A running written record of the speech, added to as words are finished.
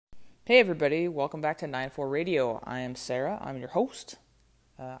Hey everybody, welcome back to 9-4 Radio. I am Sarah, I'm your host.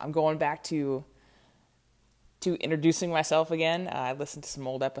 I'm going back to introducing myself again. I listened to some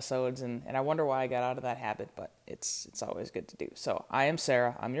old episodes and I wonder why I got out of that habit, but it's always good to do. So I am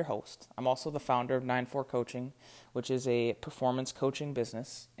Sarah, I'm your host. I'm also the founder of 9-4 Coaching, which is a performance coaching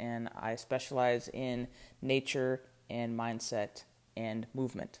business, and I specialize in nature and mindset and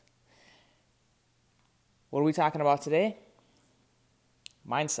movement. What are we talking about today?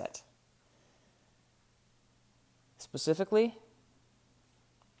 Mindset. Specifically,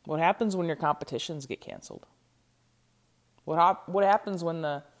 what happens when your competitions get canceled? What happens when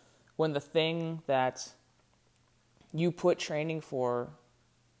the thing that you put training for,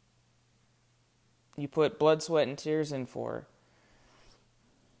 you put blood, sweat, and tears in for,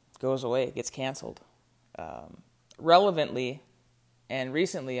 goes away, gets canceled? Relevantly, and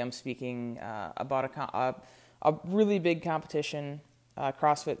recently, I'm speaking about a really big competition,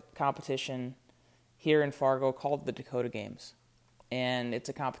 CrossFit competition here in Fargo called the Dakota Games. And it's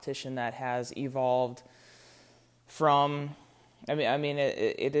a competition that has evolved from,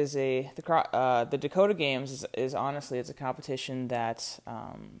 it is the Dakota Games is honestly, it's a competition that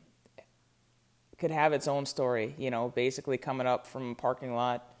could have its own story, basically coming up from parking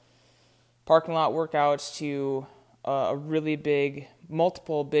lot workouts to a really big,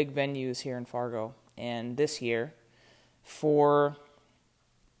 multiple big venues here in Fargo. And this year, for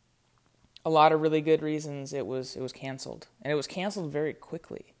a lot of really good reasons, it was canceled. And it was canceled very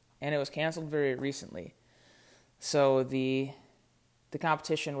quickly. And it was canceled very recently. So the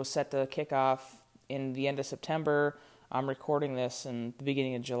competition was set to kick off in the end of September. I'm recording this in the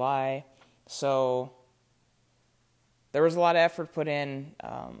beginning of July. So there was a lot of effort put in,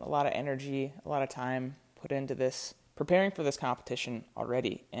 a lot of energy, a lot of time put into this, preparing for this competition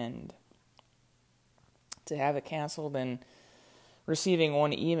already. And to have it canceled and receiving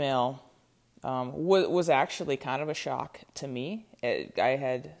one email was actually kind of a shock to me. I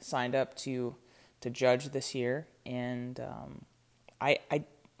had signed up to judge this year, and I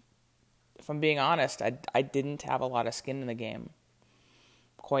if I'm being honest, I didn't have a lot of skin in the game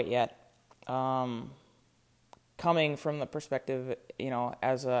quite yet. Coming from the perspective,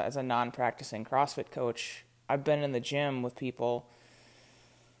 as a non-practicing CrossFit coach, I've been in the gym with people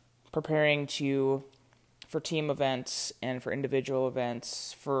preparing for team events and for individual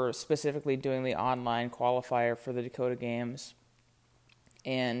events, for specifically doing the online qualifier for the Dakota Games.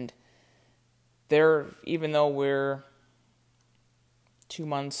 And even though we're 2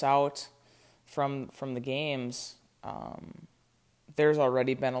 months out from the games, there's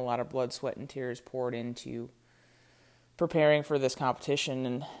already been a lot of blood, sweat, and tears poured into preparing for this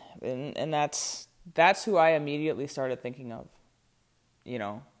competition, and that's who I immediately started thinking of.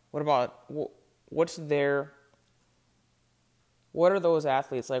 What are those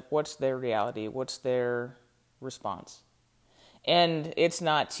athletes like? What's their reality? What's their response? And it's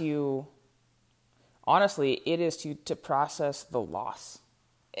not honestly, it is to process the loss.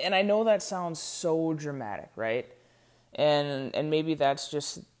 And I know that sounds so dramatic, right? And maybe that's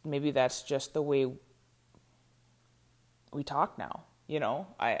just the way we talk now. It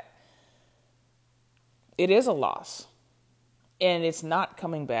is a loss. And it's not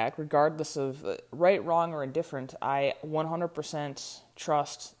coming back, regardless of right, wrong, or indifferent. I 100%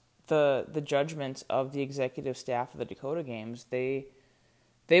 trust the judgment of the executive staff of the Dakota Games. They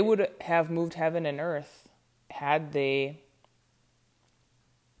would have moved heaven and earth had they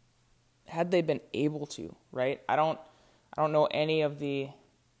been able to. Right? I don't know any of the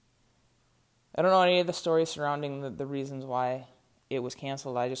stories surrounding the reasons why it was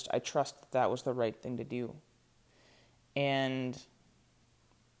canceled. I trust that was the right thing to do. And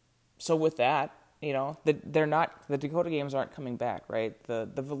so with that, the Dakota Games aren't coming back, right? The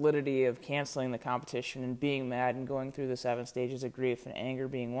validity of canceling the competition and being mad and going through the 7 stages of grief and anger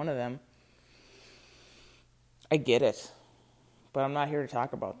being one of them, I get it. But I'm not here to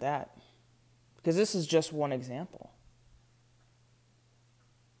talk about that, because this is just one example.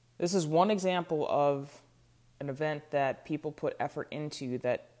 This is one example of an event that people put effort into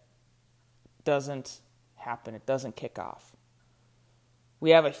that doesn't happen. It doesn't kick off.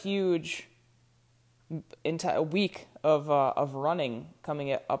 We have a huge week of running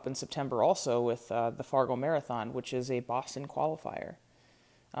coming up in September also with the Fargo Marathon, which is a Boston qualifier.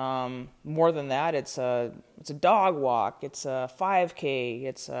 More than that, it's a dog walk, it's a 5K,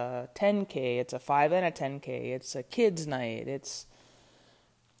 it's a 10K, it's a 5 and a 10K, it's a kids night, it's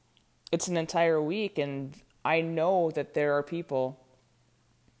an entire week. And I know that there are people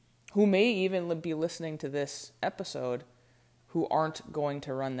who may even be listening to this episode who aren't going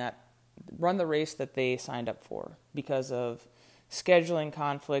to run the race that they signed up for because of scheduling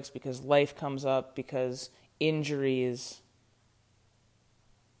conflicts, because life comes up, because injuries.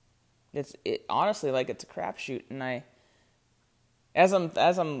 Honestly, like, it's a crapshoot. And as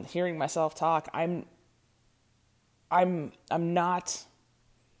I'm hearing myself talk, I'm not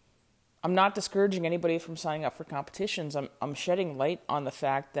discouraging anybody from signing up for competitions. I'm shedding light on the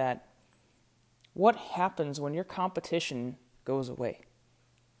fact that what happens when your competition goes away?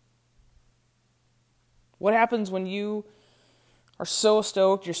 What happens when you are so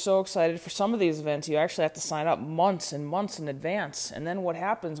stoked, you're so excited for some of these events, you actually have to sign up months and months in advance? And then what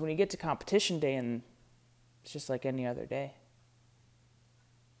happens when you get to competition day and it's just like any other day?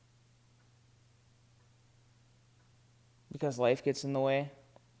 Because life gets in the way?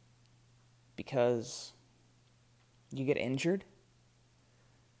 Because you get injured?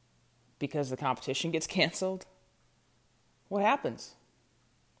 Because the competition gets canceled? What happens?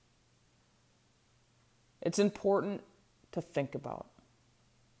 It's important to think about,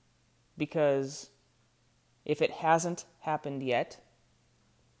 because if it hasn't happened yet,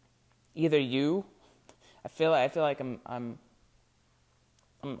 either you, I feel like I'm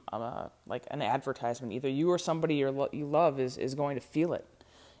like an advertisement. Either you or somebody you love is going to feel it,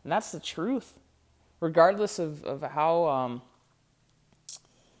 and that's the truth, regardless of how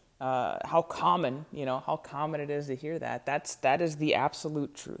common it is to hear that. That is the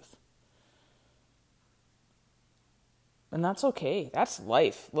absolute truth. And that's okay. That's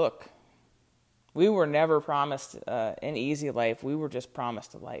life. Look, we were never promised an easy life. We were just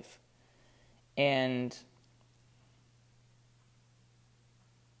promised a life. And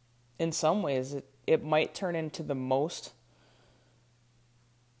in some ways, it might turn into the most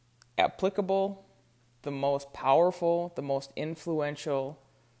applicable, the most powerful, the most influential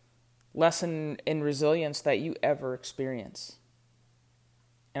lesson in resilience that you ever experience.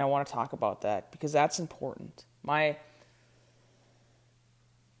 And I want to talk about that because that's important.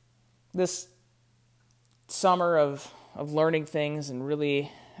 This summer of learning things and really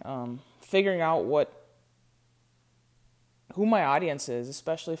figuring out who my audience is,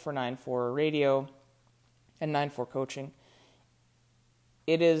 especially for 9-4 radio and 9-4 coaching,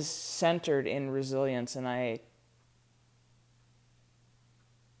 it is centered in resilience, and I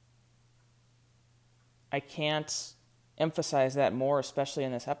can't emphasize that more, especially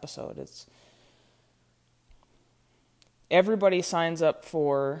in this episode. It's everybody signs up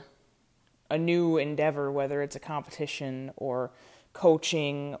for a new endeavor, whether it's a competition or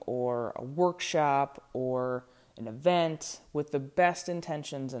coaching or a workshop or an event, with the best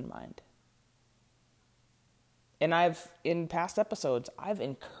intentions in mind. And in past episodes, I've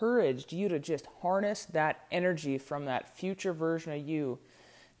encouraged you to just harness that energy from that future version of you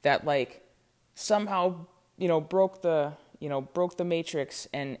that somehow, broke the matrix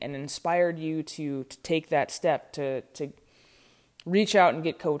and inspired you to take that step, to reach out and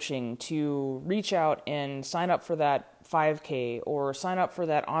get coaching, to reach out and sign up for that 5K or sign up for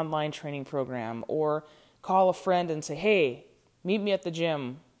that online training program, or call a friend and say, hey, meet me at the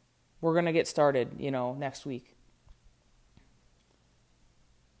gym. We're going to get started, next week.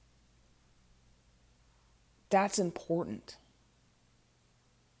 That's important.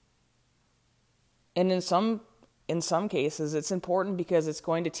 And in some cases, it's important because it's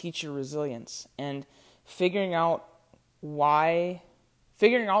going to teach you resilience, and figuring out why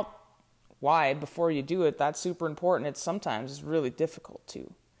before you do it, that's super important. Sometimes it's really difficult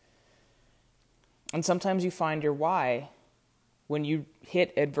too. And sometimes you find your why when you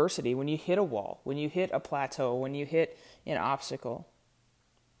hit adversity, when you hit a wall, when you hit a plateau, when you hit an obstacle.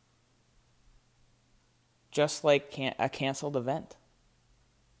 Just like a canceled event.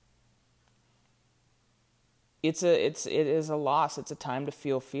 It is a loss. It's a time to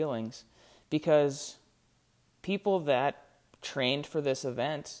feel feelings, because people that trained for this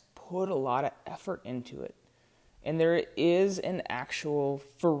event put a lot of effort into it. And there is an actual,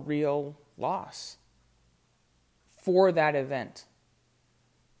 for real loss for that event.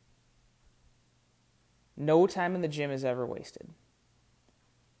 No time in the gym is ever wasted.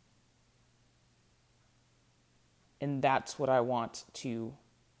 And that's what I want to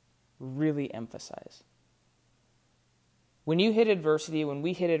really emphasize. When we hit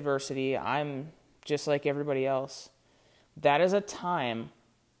adversity, I'm just like everybody else. That is a time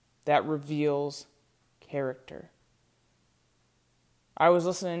that reveals character. I was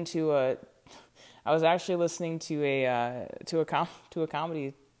actually listening to a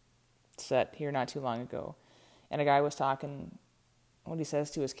comedy set here not too long ago, and a guy was talking what he says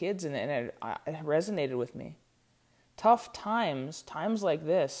to his kids, and it resonated with me. Tough times like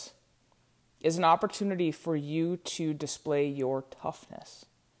this, is an opportunity for you to display your toughness,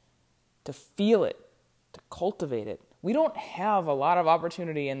 to feel it, to cultivate it We don't have a lot of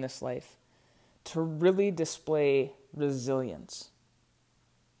opportunity in this life to really display resilience.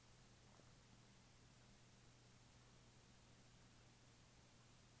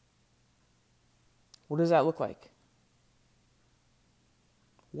 What does that look like?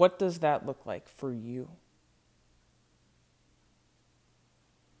 What does that look like for you?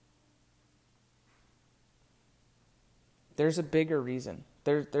 There's a bigger reason.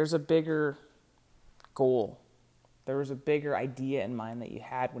 There's a bigger goal. There was a bigger idea in mind that you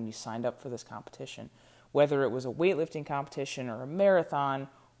had when you signed up for this competition. Whether it was a weightlifting competition or a marathon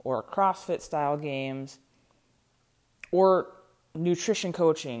or a CrossFit style games or nutrition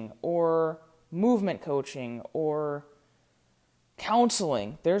coaching or movement coaching or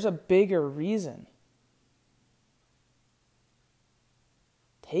counseling, there's a bigger reason.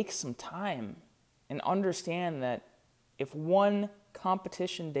 Take some time and understand that if one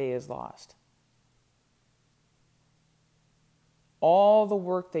competition day is lost, all the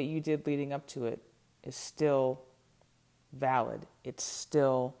work that you did leading up to it is still valid. It's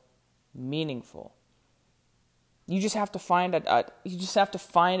still meaningful. You just have to find a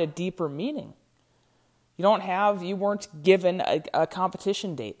deeper meaning. You weren't given a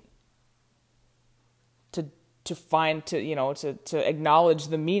competition date to acknowledge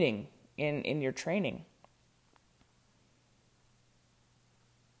the meaning in your training.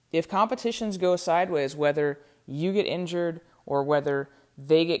 If competitions go sideways, whether you get injured or whether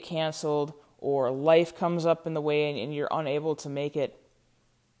they get canceled or life comes up in the way and you're unable to make it,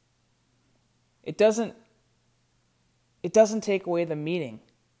 it doesn't take away the meaning.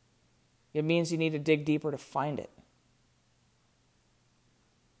 It means you need to dig deeper to find it.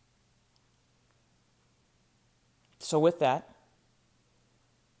 So with that,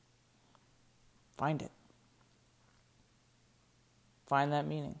 find it. Find that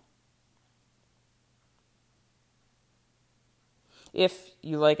meaning. If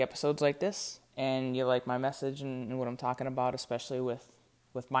you like episodes like this and you like my message and what I'm talking about, especially with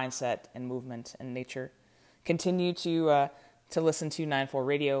mindset and movement and nature, continue to listen to 9-4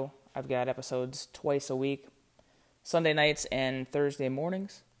 Radio. I've got episodes twice a week, Sunday nights and Thursday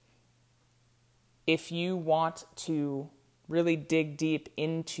mornings. If you want to really dig deep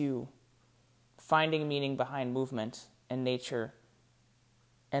into finding meaning behind movement and nature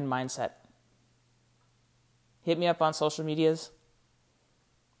and mindset, hit me up on social medias,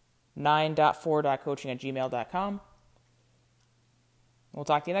 9.4.coaching@gmail.com. We'll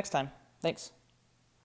talk to you next time. Thanks.